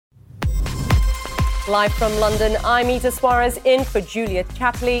Live from London, I'm Ita Suarez in for Julia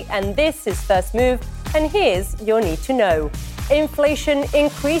Chapley, and this is First Move, and here's your need to know. Inflation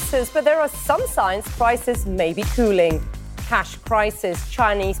increases, but there are some signs prices may be cooling. Cash crisis.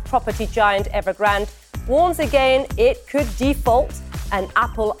 Chinese property giant Evergrande warns again it could default. An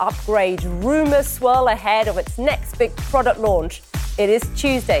Apple upgrade. Rumors swirl ahead of its next big product launch. It is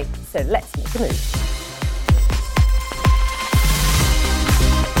Tuesday, so let's make a move.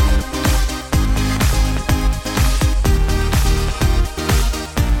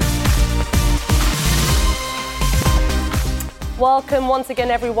 Welcome once again,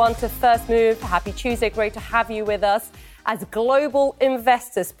 everyone, to First Move. Happy Tuesday. Great to have you with us as global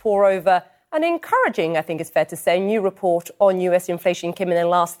investors pour over an encouraging, I think it's fair to say, new report on U.S. inflation came in the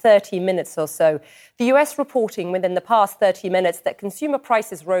last 30 minutes or so. The U.S. reporting within the past 30 minutes that consumer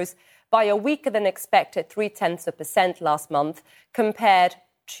prices rose by a weaker than expected 0.3% last month compared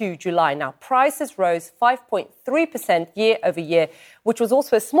to July. Now, prices rose 5.3% year over year, which was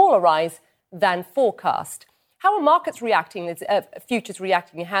also a smaller rise than forecast. How are markets reacting, futures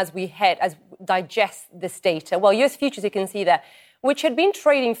reacting as we digest this data? Well, US futures, you can see there, which had been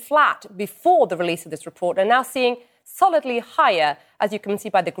trading flat before the release of this report, are now seeing solidly higher, as you can see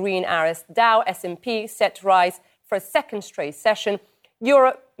by the green arrows. Dow, S&P set to rise for a second straight session.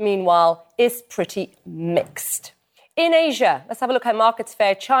 Europe, meanwhile, is pretty mixed. In Asia, let's have a look at markets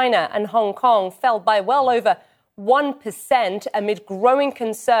fare. China and Hong Kong fell by well over 1% amid growing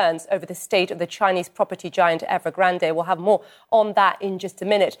concerns over the state of the Chinese property giant Evergrande. We'll have more on that in just a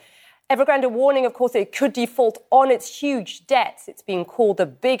minute. Evergrande warning, of course, that it could default on its huge debts. It's being called the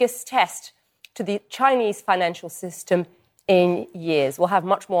biggest test to the Chinese financial system in years. We'll have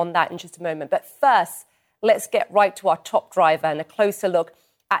much more on that in just a moment. But first, let's get right to our top driver and a closer look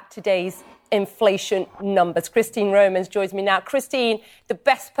at today's inflation numbers. Christine Romans joins me now. Christine, the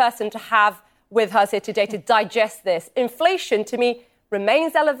best person to have with us here today to digest this. Inflation, to me,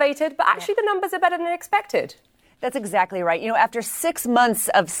 remains elevated, but actually the numbers are better than expected. That's exactly right. You know, after 6 months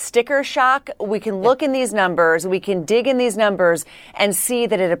of sticker shock, we can look in these numbers, we can dig in these numbers and see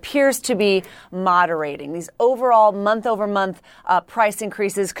that it appears to be moderating. These overall month-over-month price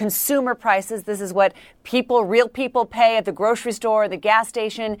increases, consumer prices, this is what real people pay at the grocery store, the gas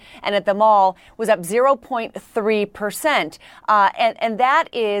station, and at the mall, was up 0.3%. And that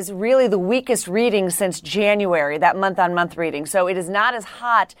is really the weakest reading since January, that month-on-month reading. So it is not as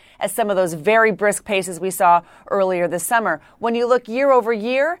hot as some of those very brisk paces we saw earlier this summer. When you look year over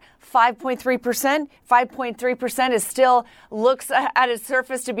year, 5.3%. 5.3% is still looks at its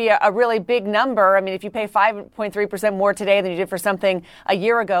surface to be a really big number. I mean, if you pay 5.3% more today than you did for something a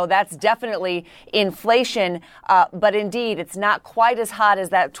year ago, that's definitely inflation. But indeed, it's not quite as hot as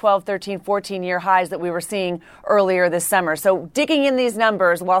that 12, 13, 14-year highs that we were seeing earlier this summer. So digging in these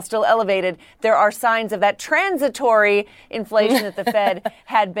numbers, while still elevated, there are signs of that transitory inflation that the Fed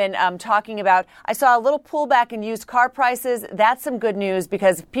had been talking about. I saw a little pullback in used car prices. That's some good news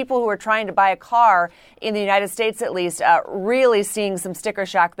because people who are trying to buy a car in the United States, at least, really seeing some sticker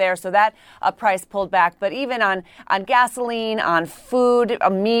shock there. So that price pulled back. But even on gasoline, on food,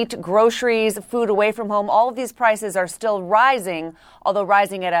 meat, groceries, food away from home, all of these prices are still rising, although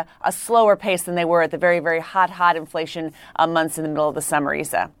rising at a slower pace than they were at the very, very hot inflation months in the middle of the summer,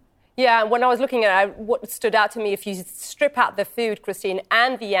 Isa. Yeah, when I was looking at it, what stood out to me, if you strip out the food, Christine,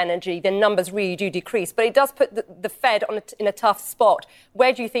 and the energy, the numbers really do decrease. But it does put the Fed in a tough spot.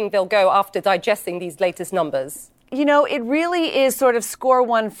 Where do you think they'll go after digesting these latest numbers? You know, it really is sort of score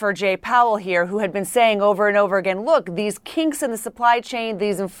one for Jay Powell here, who had been saying over and over again, look, these kinks in the supply chain,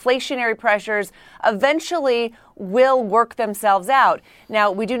 these inflationary pressures eventually will work themselves out.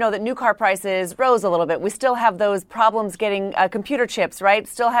 Now, we do know that new car prices rose a little bit. We still have those problems getting computer chips, right?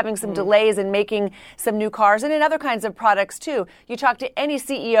 Still having some delays in making some new cars and in other kinds of products, too. You talk to any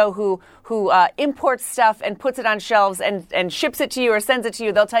CEO who imports stuff and puts it on shelves and ships it to you or sends it to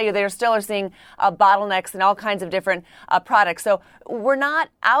you, they'll tell you they still are seeing bottlenecks in all kinds of different products. So we're not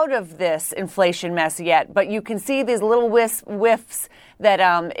out of this inflation mess yet, but you can see these little whiffs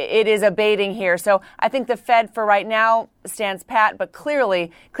that it is abating here. So I think the Fed for right now stands pat, but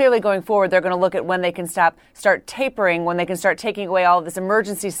clearly going forward, they're going to look at when they can start tapering, when they can start taking away all of this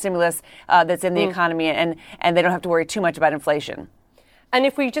emergency stimulus that's in the economy, and they don't have to worry too much about inflation. And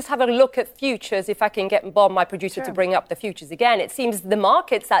if we just have a look at futures, if I can get Bob, my producer, to bring up the futures again, it seems the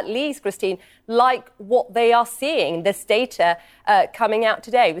markets, at least, Christine, like what they are seeing. This data coming out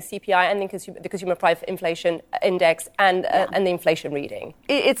today with CPI and the Consumer Price Inflation Index and the inflation reading.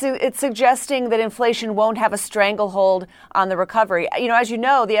 It's suggesting that inflation won't have a stranglehold on the recovery. As you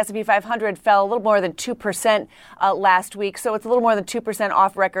know, the S&P 500 fell a little more than 2% last week, so it's a little more than 2%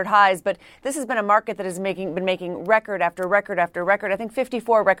 off record highs. But this has been a market that has been making record after record after record. I think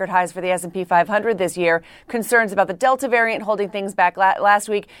 54 record highs for the S&P 500 this year. Concerns about the Delta variant holding things back last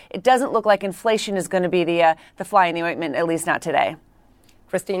week. It doesn't look like inflation is going to be the fly in the ointment, at least not today.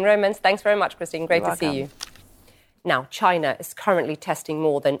 Christine Romans, thanks very much, Christine. Great to see you. Now, China is currently testing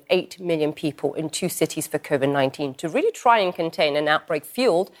more than 8 million people in 2 cities for COVID-19 to really try and contain an outbreak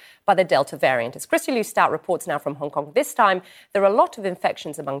fueled by the Delta variant. As Christy Liu Stout reports now from Hong Kong, this time there are a lot of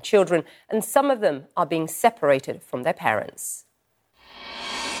infections among children, and some of them are being separated from their parents.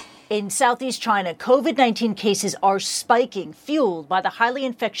 In southeast China, COVID-19 cases are spiking, fueled by the highly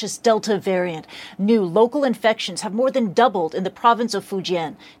infectious Delta variant. New local infections have more than doubled in the province of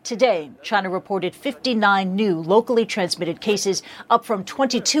Fujian. Today, China reported 59 new locally transmitted cases, up from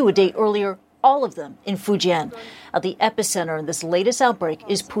 22 a day earlier, all of them in Fujian. The epicenter in this latest outbreak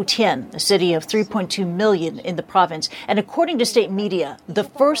is Putian, a city of 3.2 million in the province. And according to state media, the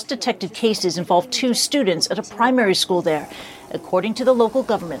first detected cases involved 2 students at a primary school there. According to the local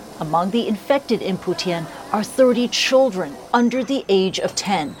government, among the infected in Putian are 30 children under the age of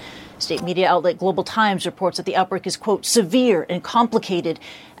 10. State media outlet Global Times reports that the outbreak is, quote, severe and complicated,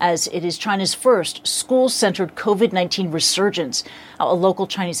 as it is China's first school-centered COVID-19 resurgence. A local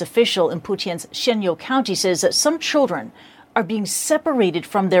Chinese official in Putian's Shenyou County says that some children are being separated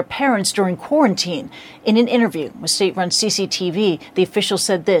from their parents during quarantine. In an interview with state-run CCTV, the official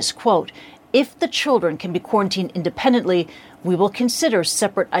said this, quote, if the children can be quarantined independently, we will consider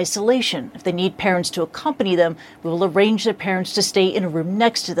separate isolation. If they need parents to accompany them, we will arrange their parents to stay in a room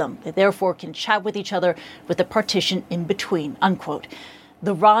next to them. They therefore can chat with each other with a partition in between, unquote.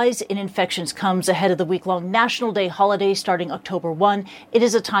 The rise in infections comes ahead of the week-long National Day holiday starting October 1. It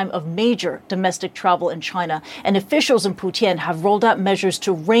is a time of major domestic travel in China, and officials in Putian have rolled out measures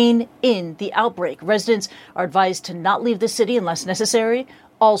to rein in the outbreak. Residents are advised to not leave the city unless necessary.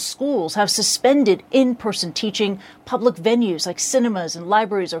 All schools have suspended in-person teaching. Public venues like cinemas and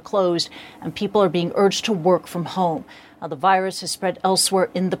libraries are closed, and people are being urged to work from home. Now, the virus has spread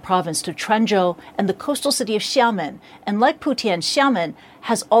elsewhere in the province to Quanzhou and the coastal city of Xiamen. And like Putian, Xiamen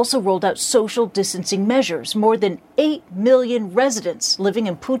has also rolled out social distancing measures. More than 8 million residents living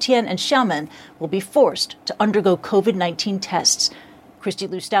in Putian and Xiamen will be forced to undergo COVID-19 tests. Christy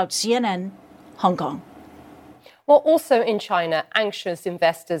Liu Stout, CNN, Hong Kong. Well, also in China, anxious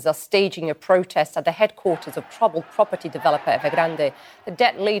investors are staging a protest at the headquarters of troubled property developer Evergrande. The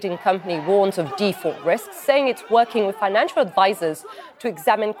debt-laden company warns of default risks, saying it's working with financial advisors to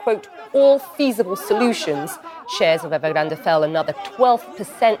examine, quote, all feasible solutions. Shares of Evergrande fell another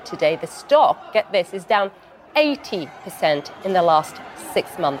 12% today. The stock, get this, is down 80% in the last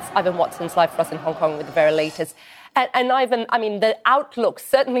 6 months. Ivan Watson's live for us in Hong Kong with the very latest. And Ivan, the outlook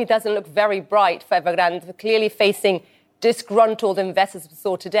certainly doesn't look very bright for Evergrande, clearly facing disgruntled investors we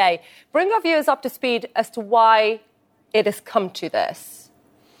saw today. Bring our viewers up to speed as to why it has come to this.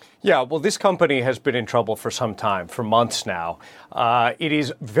 Yeah, well, this company has been in trouble for some time, for months now. It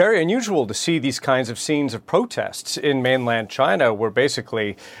is very unusual to see these kinds of scenes of protests in mainland China, where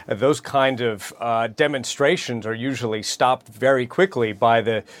basically those kind of demonstrations are usually stopped very quickly by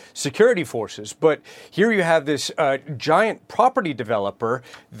the security forces. But here you have this giant property developer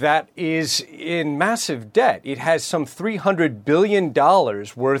that is in massive debt. It has some $300 billion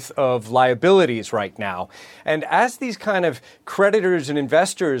worth of liabilities right now. And as these kind of creditors and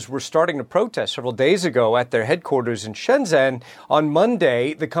investors were starting to protest several days ago at their headquarters in Shenzhen, on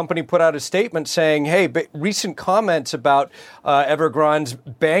Monday, the company put out a statement saying, hey, recent comments about Evergrande's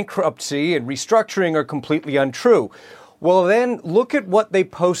bankruptcy and restructuring are completely untrue. Well, then look at what they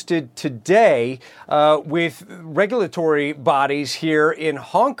posted today with regulatory bodies here in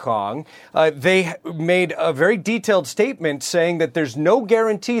Hong Kong. They made a very detailed statement saying that there's no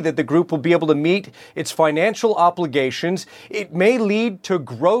guarantee that the group will be able to meet its financial obligations. It may lead to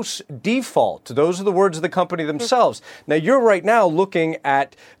gross default. Those are the words of the company themselves. Now, you're right now looking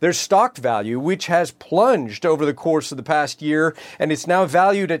at their stock value, which has plunged over the course of the past year, and it's now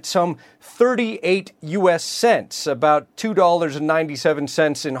valued at some 38 US cents, about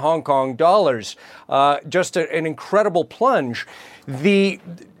 $2.97 in Hong Kong dollars. Just an incredible plunge. The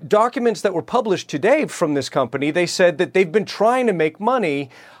documents that were published today from this company, they said that they've been trying to make money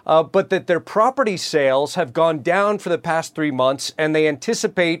but that their property sales have gone down for the past 3 months, and they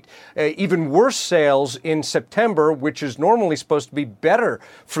anticipate even worse sales in September, which is normally supposed to be better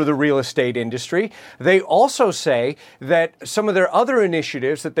for the real estate industry. They also say that some of their other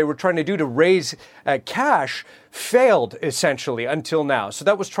initiatives that they were trying to do to raise cash failed essentially until now. So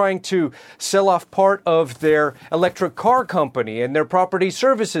that was trying to sell off part of their electric car company and their property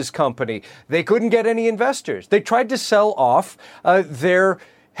services company. They couldn't get any investors. They tried to sell off their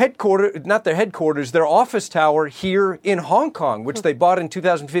office tower here in Hong Kong, which they bought in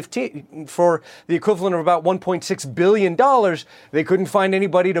 2015 for the equivalent of about $1.6 billion. They couldn't find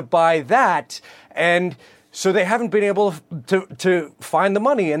anybody to buy that. And so they haven't been able to find the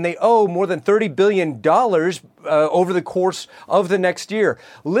money, and they owe more than $30 billion over the course of the next year.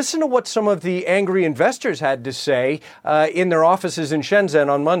 Listen to what some of the angry investors had to say in their offices in Shenzhen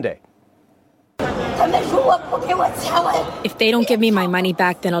on Monday. If they don't give me my money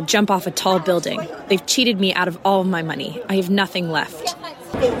back, then I'll jump off a tall building. They've cheated me out of all of my money. I have nothing left.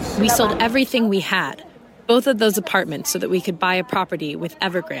 We sold everything we had, both of those apartments, so that we could buy a property with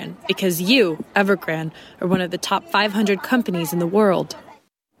Evergrande, because you, Evergrande, are one of the top 500 companies in the world.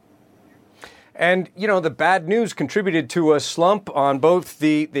 And, you know, the bad news contributed to a slump on both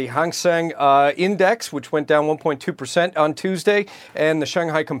the Hang Seng index, which went down 1.2% on Tuesday, and the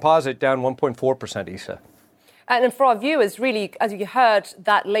Shanghai Composite down 1.4%, Isa. And for our viewers, really, as you heard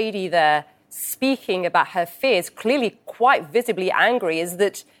that lady there speaking about her fears, clearly quite visibly angry, is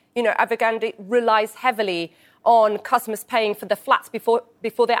that, you know, Evergrande relies heavily on customers paying for the flats before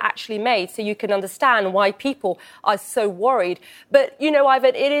they're actually made. So you can understand why people are so worried. But, you know,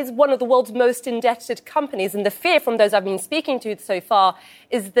 Ivan, it is one of the world's most indebted companies. And the fear from those I've been speaking to so far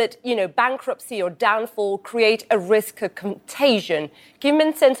is that, you know, bankruptcy or downfall create a risk of contagion. Give me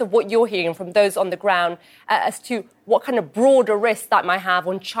a sense of what you're hearing from those on the ground as to what kind of broader risk that might have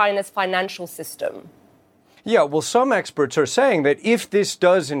on China's financial system. Yeah, well, some experts are saying that if this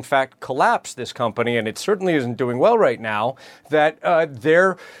does, in fact, collapse, this company, and it certainly isn't doing well right now, that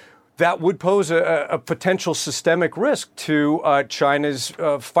that would pose a potential systemic risk to China's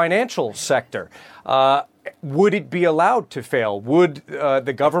financial sector. Would it be allowed to fail? Would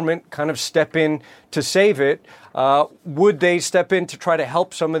the government kind of step in to save it? Would they step in to try to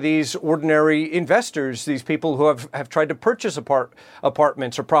help some of these ordinary investors, these people who have tried to purchase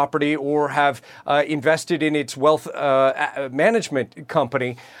apartments or property or have invested in its wealth management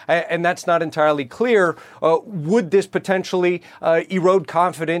company? And that's not entirely clear. Would this potentially erode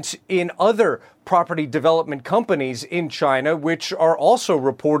confidence in other property development companies in China, which are also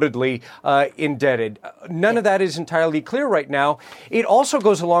reportedly indebted? None of that is entirely clear right now. It also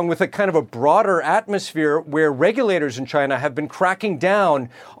goes along with a kind of a broader atmosphere where regulators in China have been cracking down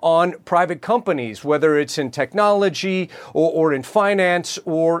on private companies, whether it's in technology or in finance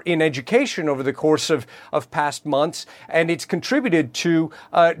or in education over the course of past months. And it's contributed to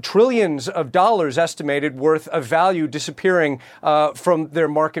trillions of dollars estimated worth of value disappearing from their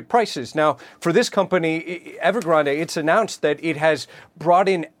market prices. Now, for this company, Evergrande, it's announced that it has brought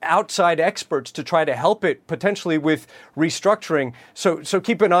in outside experts to try to help it potentially with restructuring. So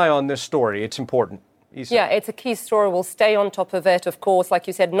keep an eye on this story. It's important. Isa. Yeah, it's a key story. We'll stay on top of it, of course. Like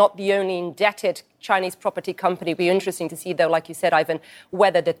you said, not the only indebted Chinese property company. It'll be interesting to see, though, like you said, Ivan,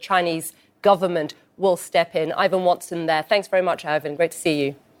 whether the Chinese government will step in. Ivan Watson there. Thanks very much, Ivan. Great to see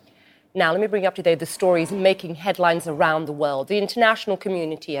you. Now, let me bring up today the stories making headlines around the world. The international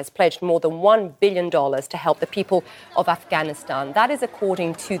community has pledged more than $1 billion to help the people of Afghanistan. That is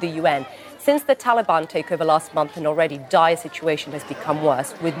according to the UN. Since the Taliban takeover last month, an already dire situation has become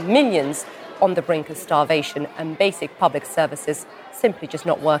worse, with millions on the brink of starvation and basic public services simply just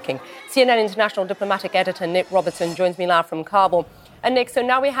not working. CNN international diplomatic editor Nick Robertson joins me live from Kabul. And Nick, so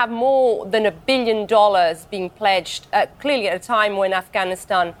now we have more than $1 billion being pledged, clearly at a time when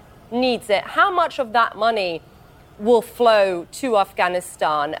Afghanistan needs it. How much of that money will flow to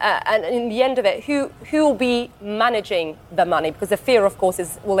Afghanistan? And in the end of it, who will be managing the money? Because the fear, of course,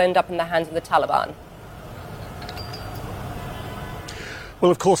 will end up in the hands of the Taliban. Well,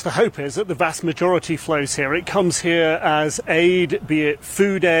 of course, the hope is that the vast majority flows here. It comes here as aid, be it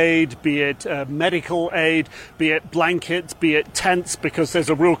food aid, be it medical aid, be it blankets, be it tents, because there's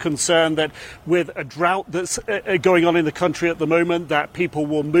a real concern that with a drought that's going on in the country at the moment, that people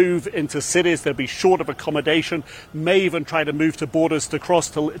will move into cities. They'll be short of accommodation, may even try to move to borders to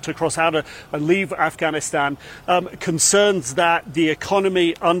cross out and leave Afghanistan. Concerns that the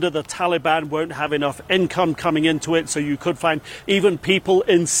economy under the Taliban won't have enough income coming into it, so you could find even people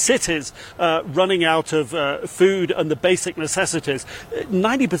people in cities running out of food and the basic necessities.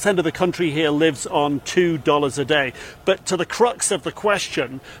 90% of the country here lives on $2 a day. But to the crux of the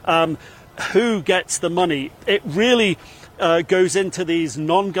question, who gets the money? It really goes into these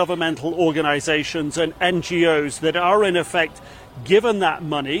non-governmental organizations and NGOs that are in effect given that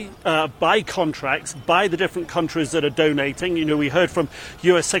money by contracts by the different countries that are donating. You know, we heard from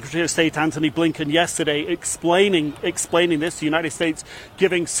U.S. Secretary of State Antony Blinken yesterday explaining this. The United States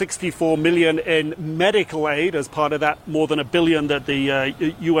giving $64 million in medical aid as part of that more than $1 billion that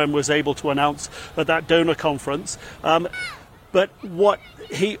the UN was able to announce at that donor conference. But what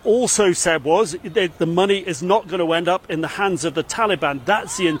he also said was that the money is not going to end up in the hands of the Taliban.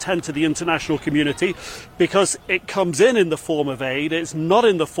 That's the intent of the international community, because it comes in the form of aid. It's not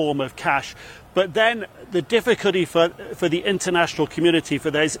in the form of cash. But then the difficulty for the international community,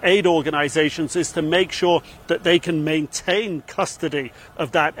 for those aid organizations, is to make sure that they can maintain custody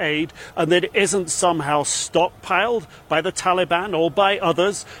of that aid and that it isn't somehow stockpiled by the Taliban or by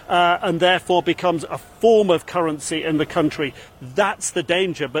others and therefore becomes a form of currency in the country. That's the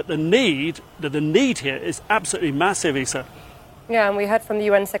danger. But the need here is absolutely massive, Isa. Yeah, and we heard from the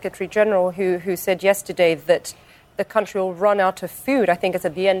UN Secretary General who said yesterday that the country will run out of food. I think it's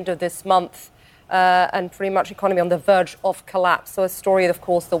at the end of this month. And pretty much economy on the verge of collapse. So a story, of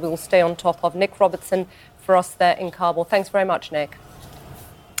course, that we'll stay on top of. Nick Robertson for us there in Kabul. Thanks very much, Nick.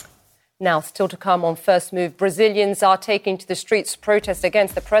 Now, still to come on First Move, Brazilians are taking to the streets to protest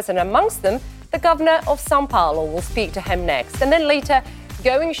against the president. Amongst them, the governor of São Paulo. We'll speak to him next. And then later,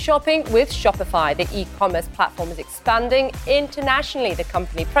 going shopping with Shopify. The e-commerce platform is expanding internationally. The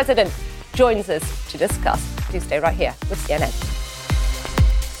company president joins us to discuss. Do stay right here with CNN.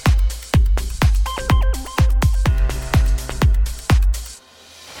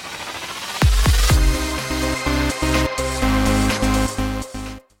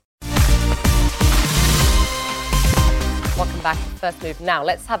 Back to First Move now.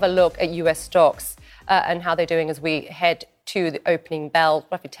 Let's have a look at US stocks and how they're doing as we head to the opening bell,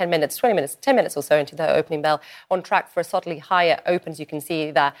 roughly 10 minutes or so into the opening bell, on track for a slightly higher open, as you can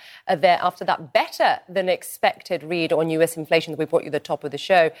see that there after that better than expected read on US inflation that we brought you at the top of the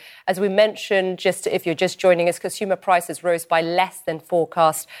show. As we mentioned, just if you're just joining us, consumer prices rose by less than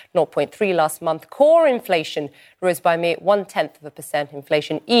forecast, 0.3 last month. Core inflation rose by mere 0.1%.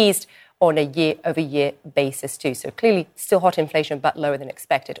 Inflation eased on a year-over-year basis too. So clearly still hot inflation, but lower than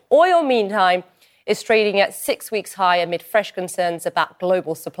expected. Oil, meantime, is trading at 6 weeks high amid fresh concerns about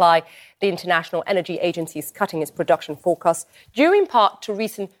global supply. The International Energy Agency is cutting its production forecast, due in part to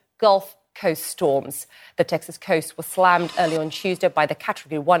recent Gulf Coast storms. The Texas coast was slammed early on Tuesday by the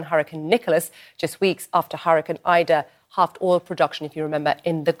Category 1 Hurricane Nicholas, just weeks after Hurricane Ida halved oil production, if you remember,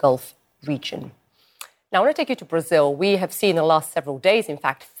 in the Gulf region. Now, I want to take you to Brazil. We have seen in the last several days, in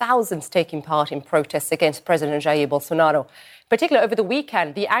fact, thousands taking part in protests against President Jair Bolsonaro. Particularly over the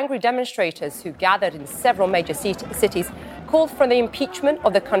weekend, the angry demonstrators who gathered in several major cities called for the impeachment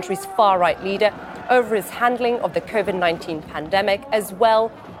of the country's far-right leader over his handling of the COVID-19 pandemic, as well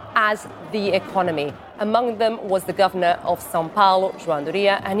as the economy. Among them was the governor of São Paulo, João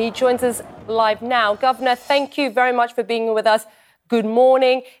Doria, and he joins us live now. Governor, thank you very much for being with us. Good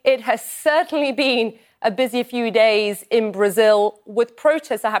morning. It has certainly been a busy few days in Brazil with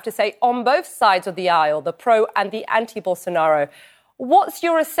protests, I have to say, on both sides of the aisle, the pro and the anti-Bolsonaro. What's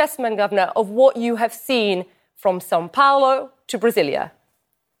your assessment, Governor, of what you have seen from São Paulo to Brasilia?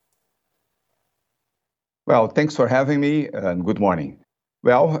 Well, thanks for having me and good morning.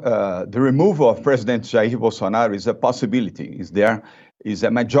 Well, the removal of President Jair Bolsonaro is a possibility. There is a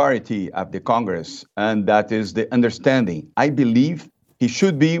majority of the Congress, and that is the understanding. I believe he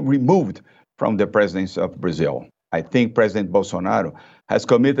should be removed from the presidency of Brazil. I think President Bolsonaro has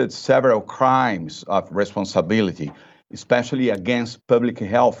committed several crimes of responsibility, especially against public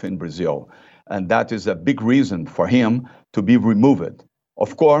health in Brazil. And that is a big reason for him to be removed.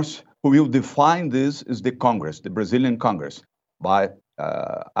 Of course, who will define this is the Congress, the Brazilian Congress. But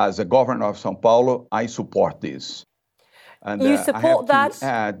as a governor of São Paulo, I support this. And you support I have to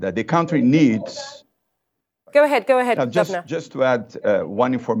add that the country needs... Go ahead, Governor. Just to add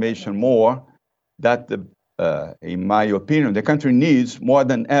one information more, that, in my opinion, the country needs more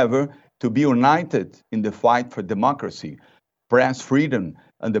than ever to be united in the fight for democracy, press freedom,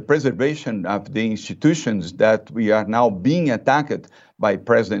 and the preservation of the institutions that we are now being attacked by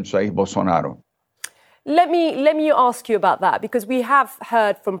President Jair Bolsonaro. Let me ask you about that, because we have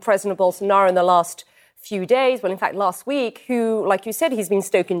heard from President Bolsonaro in the last few days, well, in fact, last week, who, like you said, he's been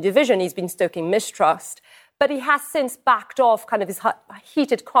stoking division, he's been stoking mistrust, but he has since backed off kind of his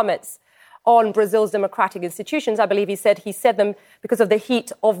heated comments on Brazil's democratic institutions. I believe he said them because of the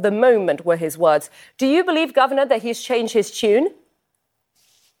heat of the moment, were his words. Do you believe, Governor, that he's changed his tune?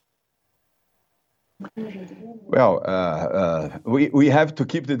 Well, we have to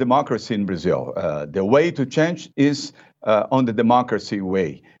keep the democracy in Brazil. The way to change is on the democracy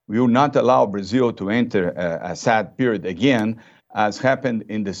way. We will not allow Brazil to enter a sad period again, as happened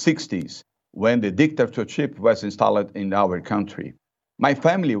in the 60s, when the dictatorship was installed in our country. My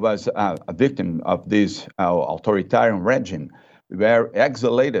family was a victim of this authoritarian regime. We were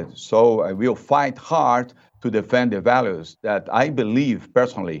exiled, so I will fight hard to defend the values that I believe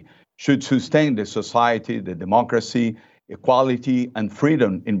personally should sustain the society, the democracy, equality, and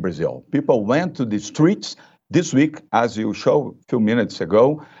freedom in Brazil. People went to the streets this week, as you showed a few minutes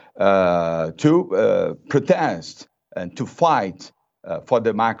ago, to protest and to fight for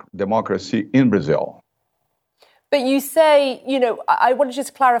democracy in Brazil. But you say, I want to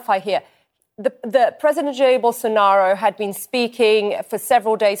just clarify here. The President Jair Bolsonaro had been speaking for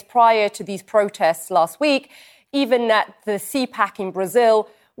several days prior to these protests last week, even at the CPAC in Brazil,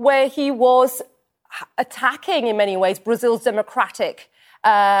 where he was attacking, in many ways, Brazil's democratic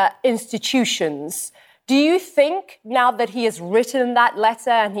institutions. Do you think, now that he has written that letter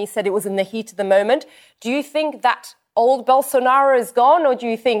and he said it was in the heat of the moment, do you think that old Bolsonaro is gone, or do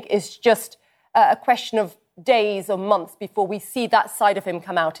you think it's just a question of days or months before we see that side of him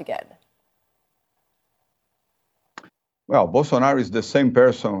come out again? Well, Bolsonaro is the same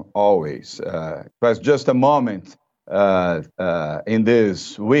person always. It was just a moment in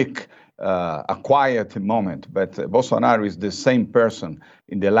this week, a quiet moment, but Bolsonaro is the same person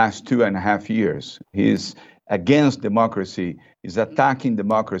in the last 2.5 years. He's against democracy, he's attacking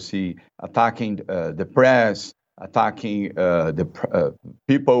democracy, attacking the press, attacking the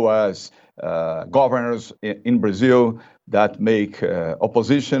people as governors in Brazil that make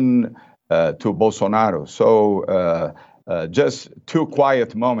opposition to Bolsonaro. So just 2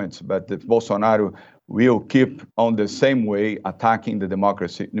 quiet moments, but Bolsonaro will keep on the same way attacking the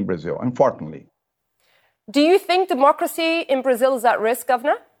democracy in Brazil, unfortunately. Do you think democracy in Brazil is at risk,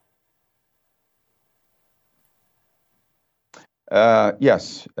 Governor?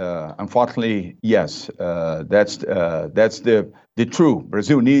 Yes, unfortunately, yes. That's the truth.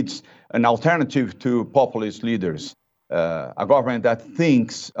 Brazil needs an alternative to populist leaders, a government that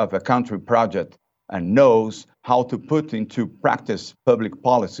thinks of a country project and knows how to put into practice public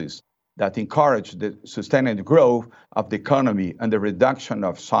policies that encourage the sustained growth of the economy and the reduction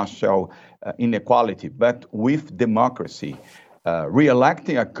of social inequality. But with democracy,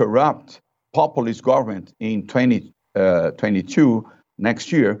 re-electing a corrupt populist government in 2022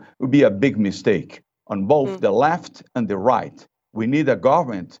 next year would be a big mistake on both the left and the right. We need a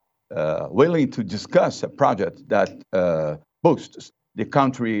government willing to discuss a project that boosts the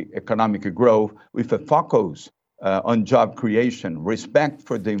country economic growth with a focus on job creation, respect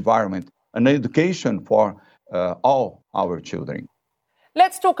for the environment, and education for all our children.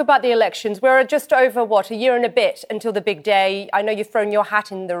 Let's talk about the elections. We're just over, a year and a bit until the big day. I know you've thrown your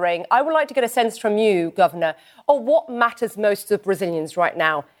hat in the ring. I would like to get a sense from you, Governor, of what matters most to Brazilians right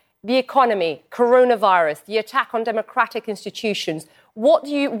now. The economy, coronavirus, the attack on democratic institutions. What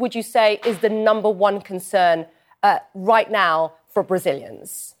would you say is the number one concern right now for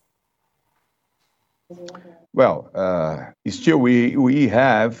Brazilians? Well, still we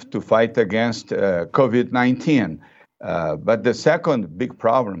have to fight against COVID-19. But the second big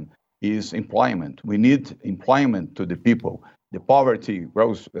problem is employment. We need employment to the people. The poverty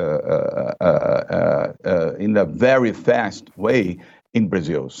grows in a very fast way in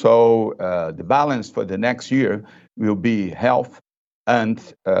Brazil. So the balance for the next year will be health and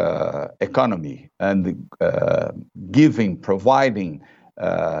economy, and providing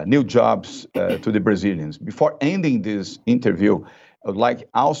new jobs to the Brazilians. Before ending this interview, I would like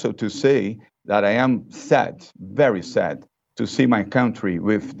also to say that I am sad, very sad, to see my country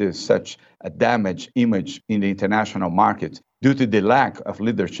with such a damaged image in the international market due to the lack of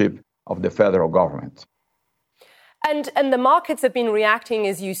leadership of the federal government. And the markets have been reacting,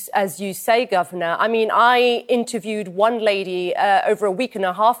 as you say, Governor. I mean, I interviewed one lady over a week and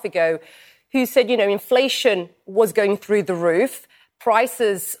a half ago who said, inflation was going through the roof.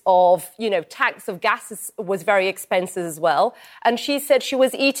 Prices of, tanks of gas was very expensive as well. And she said she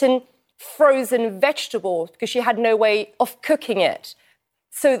was eating frozen vegetables because she had no way of cooking it.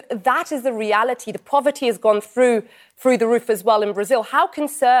 So that is the reality. The poverty has gone through the roof as well in Brazil. How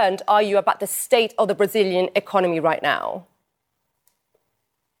concerned are you about the state of the Brazilian economy right now?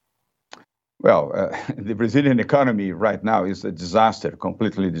 Well, the Brazilian economy right now is a disaster,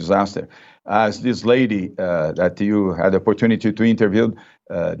 completely disaster. As this lady that you had the opportunity to interview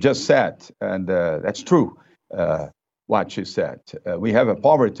just said, and that's true, what she said. We have a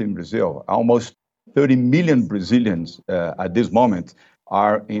poverty in Brazil. Almost 30 million Brazilians at this moment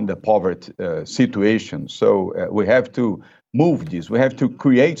are in the poverty situation. So we have to move this. We have to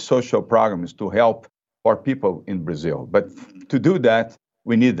create social programs to help our people in Brazil. But to do that,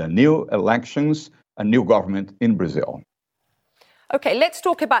 we need a new elections, a new government in Brazil. Okay, let's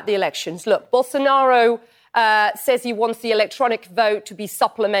talk about the elections. Look, Bolsonaro says he wants the electronic vote to be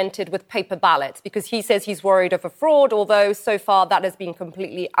supplemented with paper ballots because he says he's worried of a fraud, although so far that has been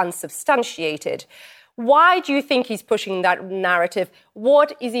completely unsubstantiated. Why do you think he's pushing that narrative?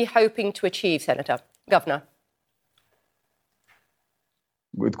 What is he hoping to achieve, Governor?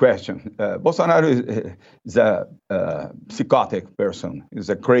 Good question. Bolsonaro is a psychotic person. He's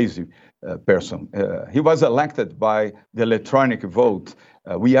a crazy person. He was elected by the electronic vote.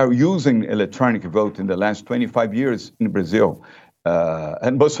 We are using electronic vote in the last 25 years in Brazil.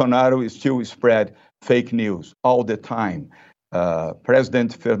 And Bolsonaro is still spread fake news all the time.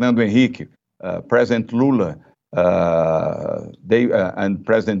 President Fernando Henrique, President Lula, and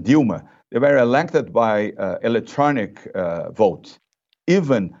President Dilma, they were elected by electronic vote.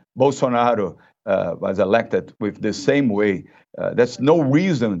 Even Bolsonaro was elected with the same way. There's no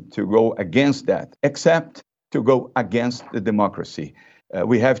reason to go against that, except to go against the democracy.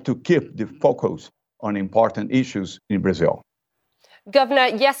 We have to keep the focus on important issues in Brazil. Governor,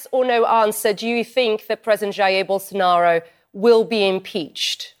 yes or no answer. Do you think that President Jair Bolsonaro will be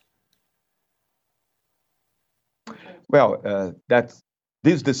impeached? Well,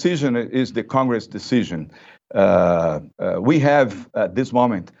 this decision is the Congress decision. We have, at this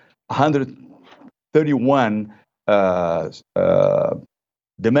moment, 131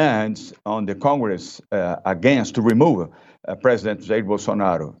 demands on the Congress against to remove President Jair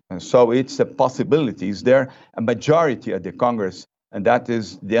Bolsonaro. And so it's a possibility. Is there a majority at the Congress? And that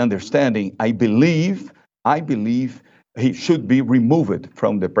is the understanding. I believe he should be removed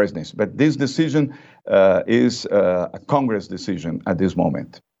from the presidency. But this decision is a Congress decision at this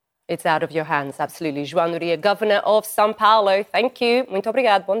moment. It's out of your hands, absolutely. João Nuria, Governor of São Paulo. Thank you. Muito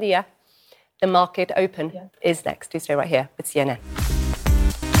obrigado. Bom dia. The Market Open is next. Do stay right here with CNN.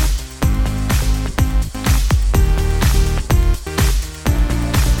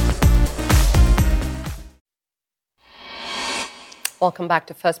 Welcome back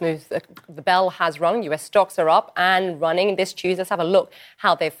to First Move. The bell has rung. US stocks are up and running this Tuesday. Let's have a look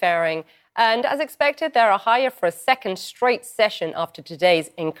how they're faring. And as expected, they are higher for a second straight session after today's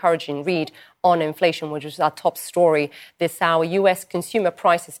encouraging read on inflation, which was our top story this hour. US consumer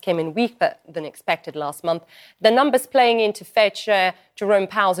prices came in weaker than expected last month. The numbers playing into Fed Chair Jerome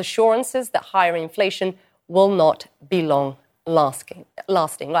Powell's assurances that higher inflation will not be long lasting.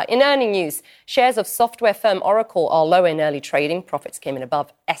 Like in earning news, shares of software firm Oracle are low in early trading. Profits came in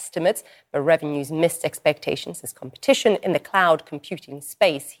above estimates, but revenues missed expectations as competition in the cloud computing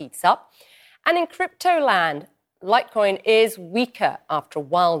space heats up. And in crypto land, Litecoin is weaker after a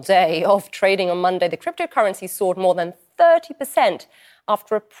wild day of trading on Monday. The cryptocurrency soared more than 30%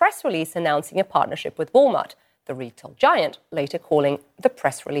 after a press release announcing a partnership with Walmart, the retail giant later calling the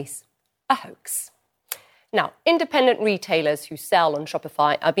press release a hoax. Now, independent retailers who sell on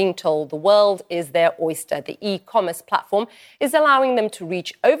Shopify are being told the world is their oyster. The e-commerce platform is allowing them to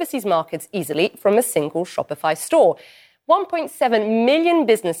reach overseas markets easily from a single Shopify store. 1.7 million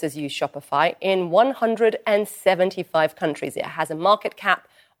businesses use Shopify in 175 countries. It has a market cap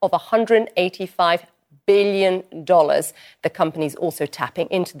of $185 billion. The company is also tapping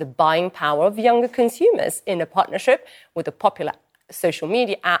into the buying power of younger consumers in a partnership with the popular social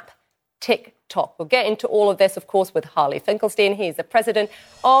media app TikTok. We'll get into all of this, of course, with Harley Finkelstein. He is the president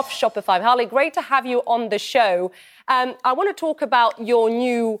of Shopify. Harley, great to have you on the show. I want to talk about your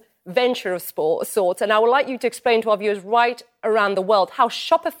new venture of sorts, and I would like you to explain to our viewers right around the world how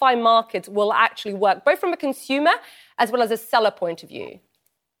Shopify markets will actually work, both from a consumer as well as a seller point of view.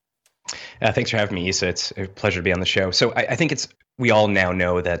 Thanks for having me, Issa. It's a pleasure to be on the show. So I think we all now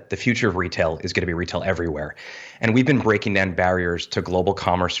know that the future of retail is going to be retail everywhere. And we've been breaking down barriers to global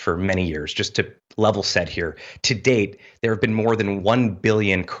commerce for many years. Just to level set here, to date, there have been more than 1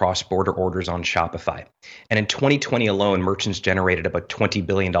 billion cross-border orders on Shopify. And in 2020 alone, merchants generated about $20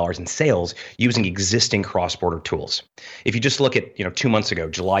 billion in sales using existing cross-border tools. If you just look at 2 months ago,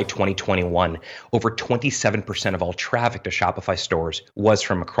 July 2021, over 27% of all traffic to Shopify stores was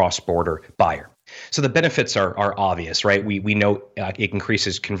from a cross-border buyer. So the benefits are obvious, right? We know it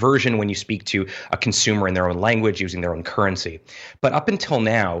increases conversion when you speak to a consumer in their own language using their own currency. But up until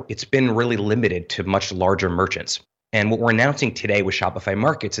now, it's been really limited to much larger merchants. And what we're announcing today with Shopify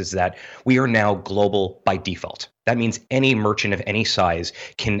Markets is that we are now global by default. That means any merchant of any size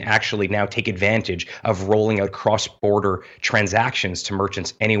can actually now take advantage of rolling out cross-border transactions to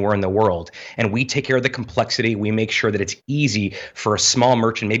merchants anywhere in the world. And we take care of the complexity. We make sure that it's easy for a small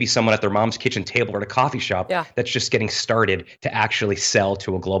merchant, maybe someone at their mom's kitchen table or at a coffee shop that's just getting started, to actually sell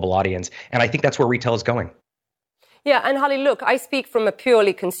to a global audience. And I think that's where retail is going. Yeah, and Harley, look, I speak from a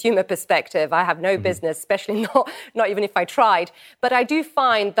purely consumer perspective. I have no business, especially not even if I tried. But I do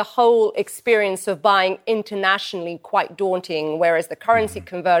find the whole experience of buying internationally quite daunting, whereas the currency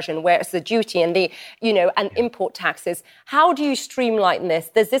conversion, whereas the duty and the, and import taxes. How do you streamline this?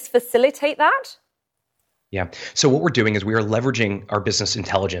 Does this facilitate that? Yeah. So what we're doing is we are leveraging our business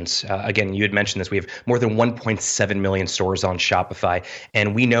intelligence. Again, you had mentioned this. We have more than 1.7 million stores on Shopify,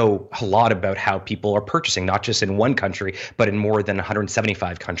 and we know a lot about how people are purchasing, not just in one country, but in more than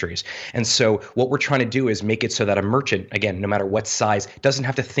 175 countries. And so what we're trying to do is make it so that a merchant, again, no matter what size, doesn't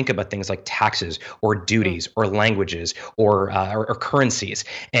have to think about things like taxes or duties or languages or currencies.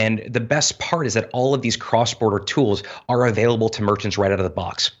 And the best part is that all of these cross-border tools are available to merchants right out of the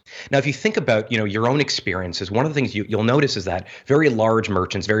box. Now, if you think about, your own experiences, one of the things you'll notice is that very large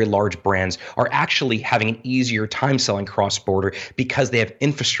merchants, very large brands are actually having an easier time selling cross-border because they have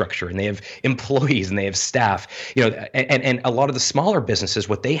infrastructure and they have employees and they have staff. And a lot of the smaller businesses,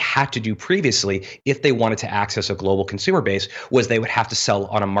 what they had to do previously, if they wanted to access a global consumer base, was they would have to sell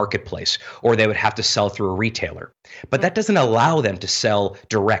on a marketplace or they would have to sell through a retailer. But that doesn't allow them to sell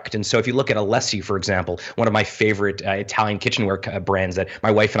direct. And so if you look at Alessi, for example, one of my favorite Italian kitchenware brands that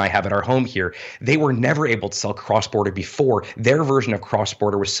my wife and I have at our home here, they were never able to sell cross-border before. Their version of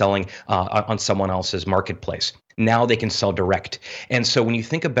cross-border was selling on someone else's marketplace. Now they can sell direct. And so when you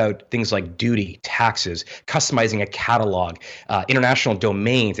think about things like duty, taxes, customizing a catalog, international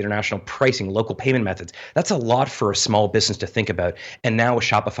domains, international pricing, local payment methods, that's a lot for a small business to think about. And now with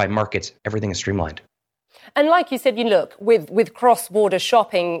Shopify Markets, everything is streamlined. And like you said, look, with cross-border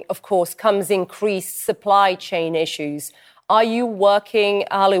shopping, of course, comes increased supply chain issues. Are you working,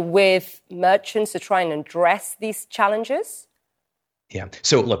 Ali, with merchants to try and address these challenges? Yeah.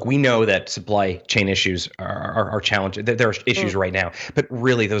 So look, we know that supply chain issues are challenging. There are issues right now, but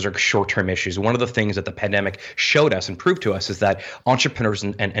really those are short-term issues. One of the things that the pandemic showed us and proved to us is that entrepreneurs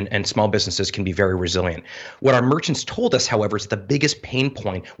and small businesses can be very resilient. What our merchants told us, however, is the biggest pain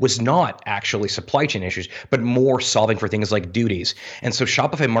point was not actually supply chain issues, but more solving for things like duties. And so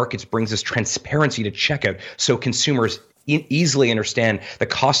Shopify Markets brings this transparency to checkout so consumers easily understand the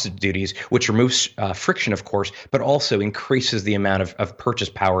cost of duties, which removes friction, of course, but also increases the amount of purchase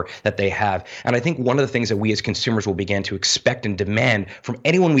power that they have. And I think one of the things that we as consumers will begin to expect and demand from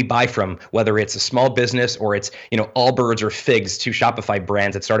anyone we buy from, whether it's a small business or it's, Allbirds or Figs, two Shopify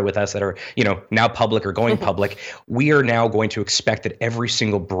brands that started with us that are, now public or going public, we are now going to expect that every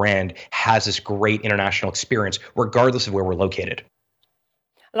single brand has this great international experience, regardless of where we're located.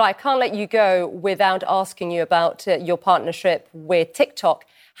 Well, I can't let you go without asking you about your partnership with TikTok.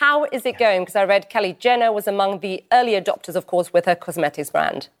 How is it going? Because I read Kylie Jenner was among the early adopters, of course, with her cosmetics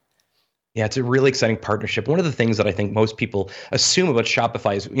brand. Yeah, it's a really exciting partnership. One of the things that I think most people assume about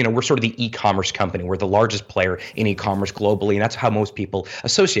Shopify is, we're sort of the e-commerce company. We're the largest player in e-commerce globally, and that's how most people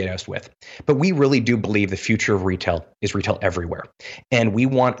associate us with. But we really do believe the future of retail is retail everywhere. And we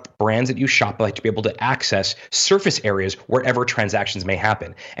want brands that use Shopify to be able to access surface areas wherever transactions may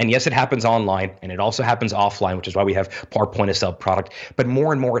happen. And yes, it happens online, and it also happens offline, which is why we have our point-of-sale product. But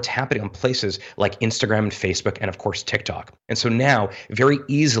more and more, it's happening on places like Instagram and Facebook, and of course, TikTok. And so now, very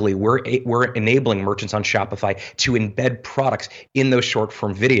easily, we're enabling merchants on Shopify to embed products in those short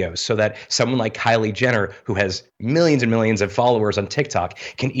form videos so that someone like Kylie Jenner, who has millions and millions of followers on TikTok,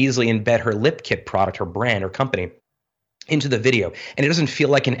 can easily embed her lip kit product, her brand or company into the video. And it doesn't feel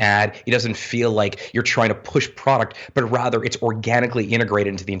like an ad. It doesn't feel like you're trying to push product, but rather it's organically integrated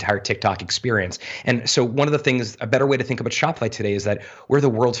into the entire TikTok experience. And so one of the things, a better way to think about Shopify today is that we're the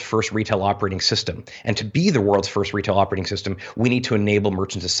world's first retail operating system. And to be the world's first retail operating system, we need to enable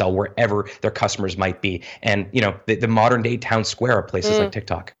merchants to sell wherever their customers might be. And, the modern day town square are places like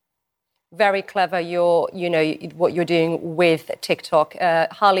TikTok. Very clever, what you're doing with TikTok.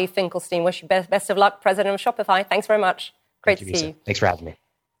 Harley Finkelstein, wish you best of luck, president of Shopify. Thanks very much. Great to see you. Thanks for having me.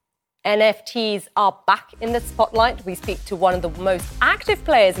 NFTs are back in the spotlight. We speak to one of the most active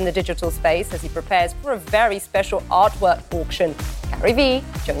players in the digital space as he prepares for a very special artwork auction. Gary Vee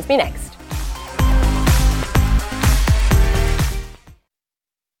joins me next.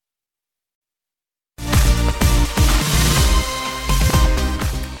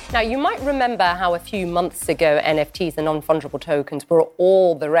 Now, you might remember how a few months ago NFTs and non-fungible tokens were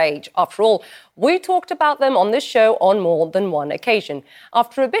all the rage. After all, we talked about them on this show on more than one occasion.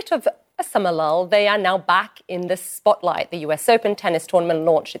 After a bit of a summer lull, they are now back in the spotlight. The US Open tennis tournament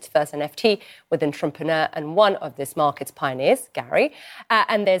launched its first NFT with entrepreneur and one of this market's pioneers, Gary.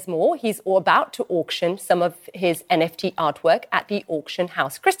 And there's more. He's about to auction some of his NFT artwork at the auction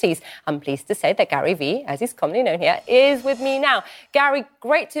house Christie's. I'm pleased to say that Gary V, as he's commonly known here, is with me now. Gary,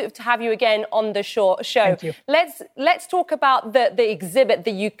 great to have you again on the show. Thank you. Let's talk about the exhibit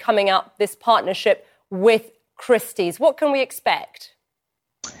that you coming up, this partnership with Christie's. What can we expect?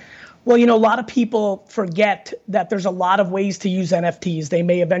 Well, a lot of people forget that there's a lot of ways to use NFTs. They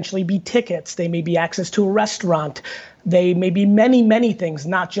may eventually be tickets. They may be access to a restaurant. They may be many, many things,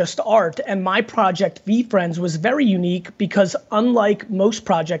 not just art. And my project, VFriends, was very unique because unlike most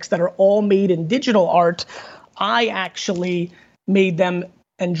projects that are all made in digital art, I actually made them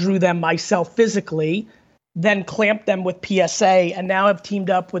and drew them myself physically, then clamped them with PSA, and now I've teamed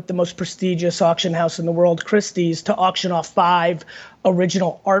up with the most prestigious auction house in the world, Christie's, to auction off 5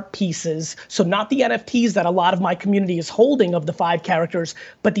 original art pieces. So not the NFTs that a lot of my community is holding of the 5 characters,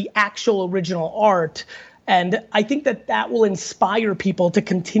 but the actual original art. And I think that will inspire people to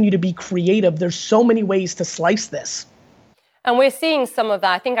continue to be creative. There's so many ways to slice this. And we're seeing some of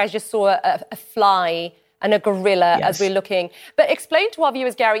that. I think I just saw a fly and a gorilla as we're looking. But explain to our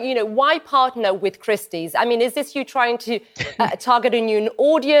viewers, Gary, why partner with Christie's? I mean, is this you trying to target a new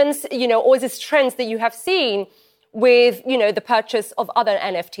audience, or is this trends that you have seen with, the purchase of other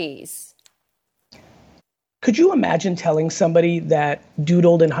NFTs? Could you imagine telling somebody that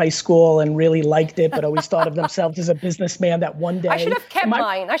doodled in high school and really liked it, but always thought of themselves as a businessman that one day... I should have kept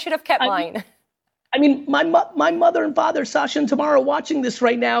mine. I mean, my mother and father, Sasha and Tamara, watching this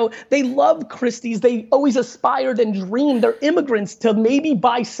right now, they love Christie's. They always aspired and dreamed. They're immigrants to maybe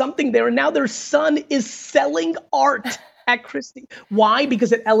buy something there. And now their son is selling art at Christie's. Why?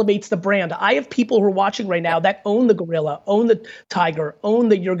 Because it elevates the brand. I have people who are watching right now that own the gorilla, own the tiger, own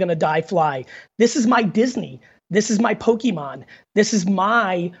the You're Gonna Die fly. This is my Disney. This is my Pokemon. This is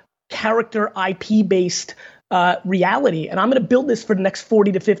my character IP-based reality. And I'm going to build this for the next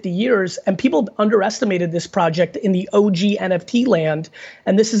 40 to 50 years. And people underestimated this project in the OG NFT land.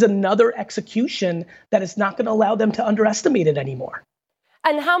 And this is another execution that is not going to allow them to underestimate it anymore.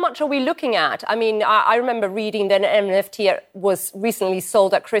 And how much are we looking at? I mean, I remember reading that an NFT was recently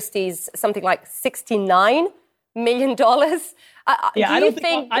sold at Christie's, something like $69 million. Do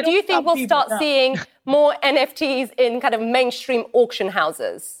you think we'll start seeing more NFTs in kind of mainstream auction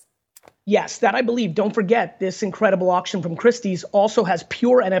houses? Yes, that I believe. Don't forget, this incredible auction from Christie's also has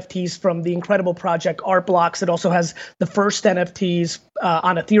pure NFTs from the incredible project Art Blocks. It also has the first NFTs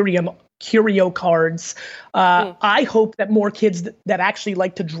on Ethereum, Curio cards. I hope that more kids that actually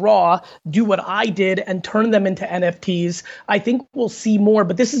like to draw do what I did and turn them into NFTs. I think we'll see more,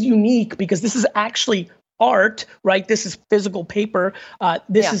 but this is unique because this is actually art, right? This is physical paper.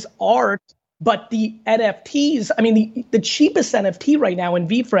 This is art. But the NFTs, I mean, the cheapest NFT right now in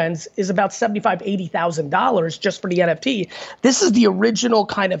VFriends is about $75,000, $80,000 just for the NFT. This is the original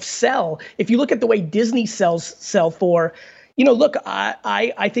kind of sell. If you look at the way Disney sell for, look,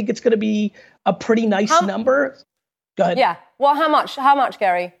 I think it's going to be a pretty nice number. Go ahead. Yeah. Well, how much,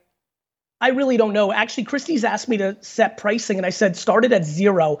 Gary? I really don't know. Actually, Christie's asked me to set pricing, and I said, start it at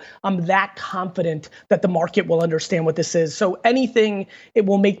 0. I'm that confident that the market will understand what this is. So anything, it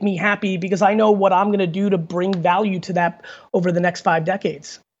will make me happy because I know what I'm going to do to bring value to that over the next 5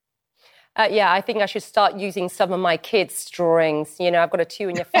 decades. I think I should start using some of my kids' drawings. I've got a 2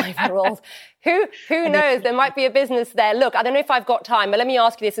 and a 5-year-old. Who knows? There might be a business there. Look, I don't know if I've got time, but let me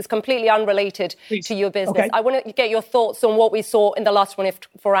ask you this. It's completely unrelated to your business. Okay. I want to get your thoughts on what we saw in the last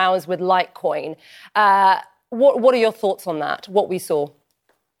 24 hours with Litecoin. What are your thoughts on that, what we saw?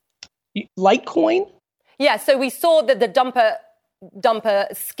 Litecoin? Yeah, so we saw the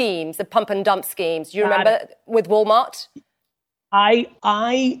dumper schemes, the pump and dump schemes. Do you remember with Walmart?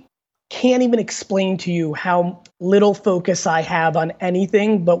 I can't even explain to you how little focus I have on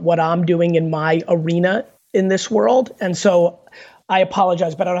anything but what I'm doing in my arena in this world. And so I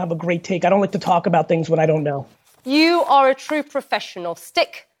apologize, but I don't have a great take. I don't like to talk about things when I don't know. You are a true professional.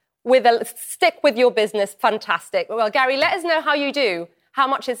 Stick with your business. Fantastic. Well, Gary, let us know how you do, how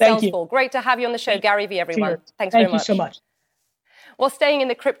much it sells for. Great to have you on the show, Gary V, everyone. Thanks very much. Thank you so much. Well, staying in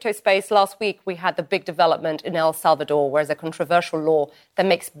the crypto space, last week we had the big development in El Salvador, where a controversial law that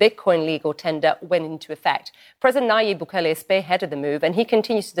makes Bitcoin legal tender went into effect. President Nayib Bukele spearheaded the move, and he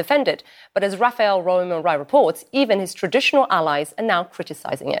continues to defend it. But as Rafael Romo reports, even his traditional allies are now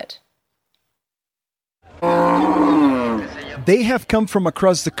criticizing it. They have come from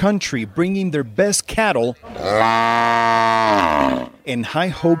across the country bringing their best cattle and high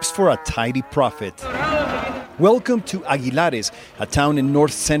hopes for a tidy profit. Welcome to Aguilares, a town in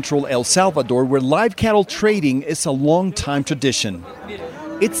north-central El Salvador where live cattle trading is a long-time tradition.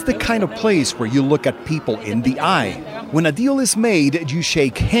 It's the kind of place where you look at people in the eye. When a deal is made, you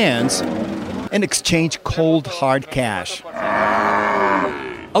shake hands and exchange cold, hard cash.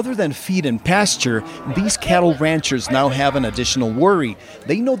 Other than feed and pasture, these cattle ranchers now have an additional worry.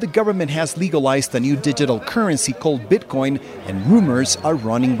 They know the government has legalized a new digital currency called Bitcoin, and rumors are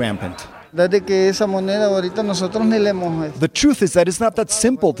running rampant. The truth is that it's not that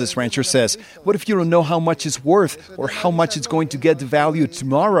simple, this rancher says. What if you don't know how much it's worth or how much it's going to get devalued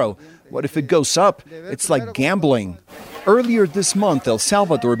tomorrow? What if it goes up? It's like gambling. Earlier this month, El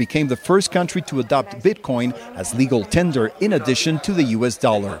Salvador became the first country to adopt Bitcoin as legal tender in addition to the US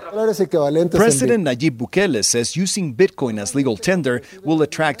dollar. President Nayib Bukele says using Bitcoin as legal tender will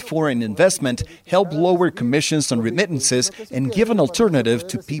attract foreign investment, help lower commissions on remittances, and give an alternative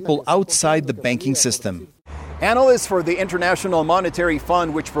to people outside the banking system. Analysts for the International Monetary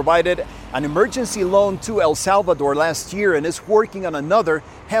Fund, which provided an emergency loan to El Salvador last year and is working on another,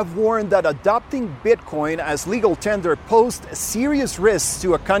 have warned that adopting Bitcoin as legal tender posed serious risks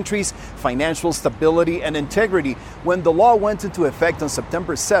to a country's financial stability and integrity. When the law went into effect on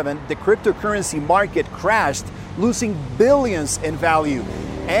September 7, the cryptocurrency market crashed, losing billions in value.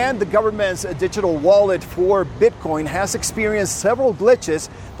 And the government's digital wallet for Bitcoin has experienced several glitches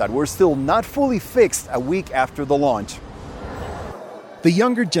that were still not fully fixed a week after the launch. The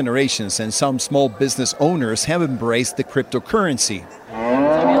younger generations and some small business owners have embraced the cryptocurrency.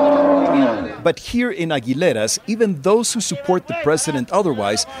 But here in Aguileras, even those who support the president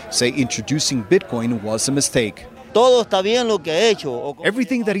otherwise say introducing Bitcoin was a mistake.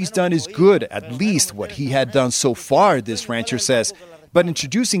 Everything that he's done is good, at least what he had done so far, this rancher says. But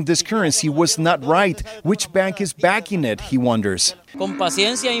introducing this currency was not right. Which bank is backing it, he wonders.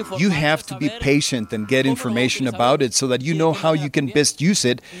 You have to be patient and get information about it so that you know how you can best use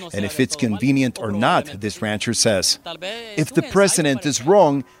it and if it's convenient or not, this rancher says. If the president is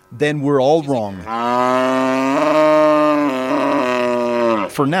wrong, then we're all wrong.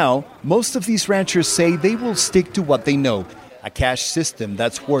 For now, most of these ranchers say they will stick to what they know, a cash system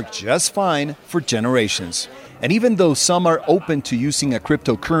that's worked just fine for generations. And even though some are open to using a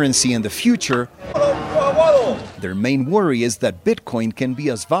cryptocurrency in the future, their main worry is that Bitcoin can be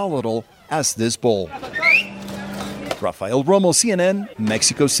as volatile as this bull. Rafael Romo, CNN,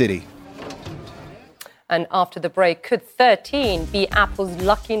 Mexico City. And after the break, could 13 be Apple's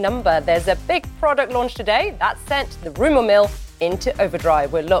lucky number? There's a big product launch today that sent the rumor mill into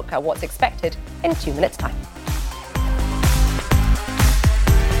overdrive. We'll look at what's expected in 2 minutes' time.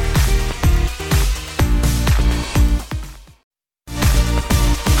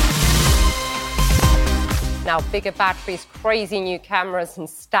 Now, bigger batteries, crazy new cameras, and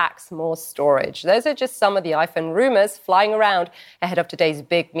stacks more storage. Those are just some of the iPhone rumors flying around ahead of today's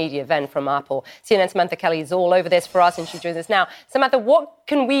big media event from Apple. CNN's Samantha Kelly is all over this for us, and she joins us now. Samantha, what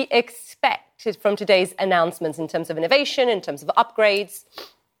can we expect from today's announcements in terms of innovation, in terms of upgrades?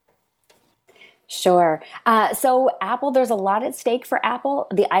 Sure. So Apple, there's a lot at stake for Apple.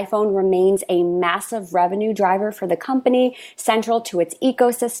 The iPhone remains a massive revenue driver for the company, central to its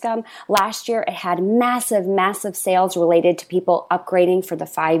ecosystem. Last year, it had massive sales related to people upgrading for the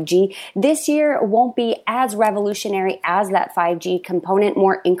 5G. This year, it won't be as revolutionary as that 5G component,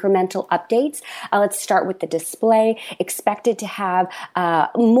 more incremental updates. Let's start with the display. Expected to have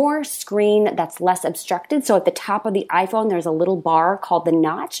more screen that's less obstructed. So at the top of the iPhone, there's a little bar called the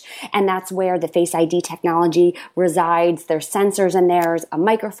notch, and that's where the Face ID technology resides. There's sensors in there, there's a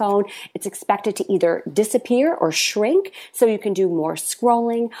microphone. It's expected to either disappear or shrink so you can do more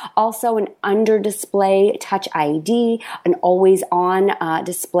scrolling. Also an under display Touch ID, an always on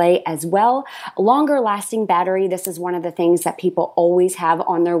display as well. Longer lasting battery. This is one of the things that people always have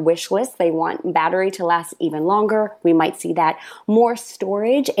on their wish list. They want battery to last even longer. We might see that. More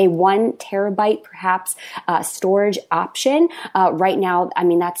storage, a 1 terabyte perhaps storage option. Right now, I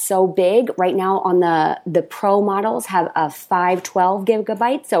mean, that's so big. Right now on the Pro models have a 512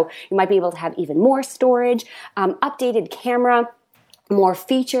 gigabytes, so you might be able to have even more storage. Updated camera. more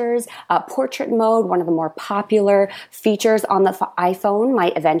features. Portrait mode, one of the more popular features on the iPhone,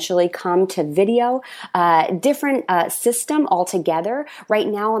 might eventually come to video. Different system altogether. Right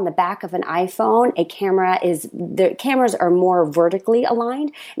now on the back of an iPhone, the cameras are more vertically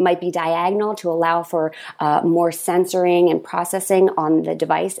aligned. It might be diagonal to allow for more censoring and processing on the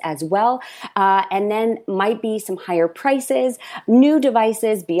device as well. And then might be some higher prices, new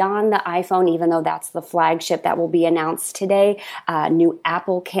devices beyond the iPhone, even though that's the flagship that will be announced today. New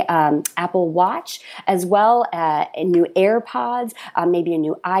Apple Watch, as well new AirPods, maybe a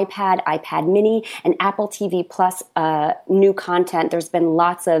new iPad Mini, and Apple TV Plus new content. There's been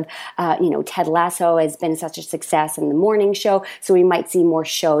lots of, Ted Lasso has been such a success in the morning show, so we might see more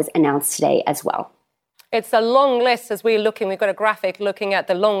shows announced today as well. It's a long list as we're looking. We've got a graphic looking at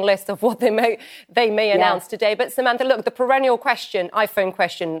the long list of what they may announce today. But Samantha, look, the perennial question, iPhone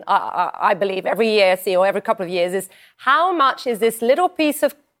question, I believe every year, or every couple of years, is how much is this little piece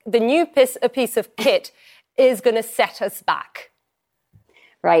of kit is going to set us back?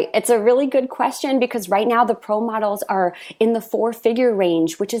 Right. It's a really good question because right now the Pro models are in the 4-figure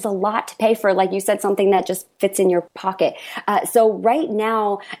range, which is a lot to pay for, like you said, something that just fits in your pocket. So right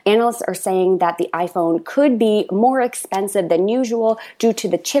now, analysts are saying that the iPhone could be more expensive than usual due to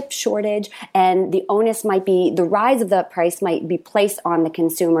the chip shortage, and the rise of the price might be placed on the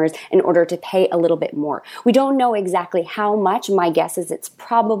consumers in order to pay a little bit more. We don't know exactly how much. My guess is it's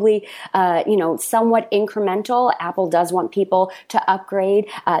probably, somewhat incremental. Apple does want people to upgrade.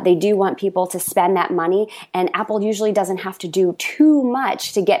 They do want people to spend that money, and Apple usually doesn't have to do too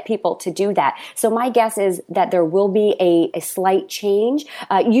much to get people to do that. So my guess is that there will be a slight change.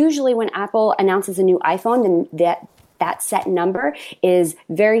 Usually when Apple announces a new iPhone, then that set number is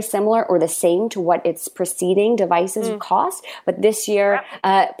very similar or the same to what its preceding devices cost. But this year,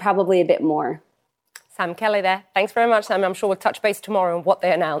 probably a bit more. Sam Kelly there. Thanks very much, Sam. I'm sure we'll touch base tomorrow on what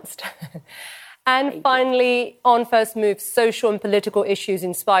they announced. And finally, on First Move, social and political issues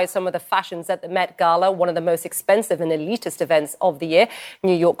inspired some of the fashions at the Met Gala, one of the most expensive and elitist events of the year.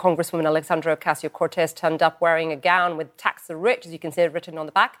 New York Congresswoman Alexandria Ocasio-Cortez turned up wearing a gown with "Tax the Rich," as you can see it written on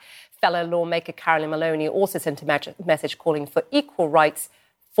the back. Fellow lawmaker Carolyn Maloney also sent a message calling for equal rights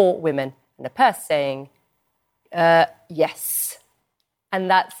for women, and a purse saying, yes. And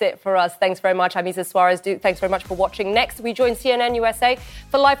that's it for us. Thanks very much. I'm Isa Suarez. Thanks very much for watching. Next, we join CNN USA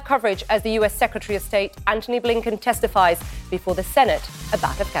for live coverage as the US Secretary of State Antony Blinken testifies before the Senate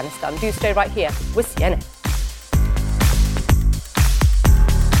about Afghanistan. Do stay right here with CNN.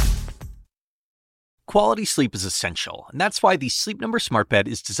 Quality sleep is essential, and that's why the Sleep Number Smart Bed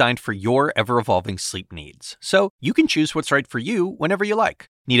is designed for your ever-evolving sleep needs. So you can choose what's right for you whenever you like.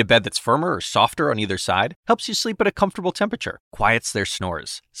 Need a bed that's firmer or softer on either side? Helps you sleep at a comfortable temperature. Quiets their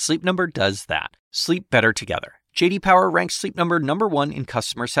snores. Sleep Number does that. Sleep better together. J.D. Power ranks Sleep Number #1 in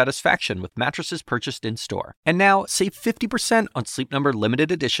customer satisfaction with mattresses purchased in-store. And now, save 50% on Sleep Number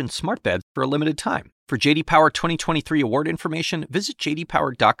Limited Edition Smart Beds for a limited time. For J.D. Power 2023 award information, visit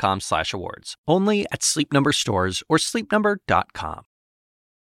jdpower.com/awards. Only at Sleep Number stores or sleepnumber.com.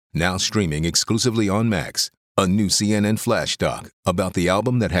 Now streaming exclusively on Max, a new CNN flash doc about the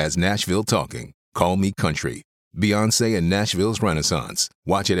album that has Nashville talking, Call Me Country. Beyoncé and Nashville's Renaissance.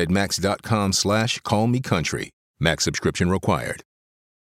 Watch it at max.com/callmecountry. Max subscription required.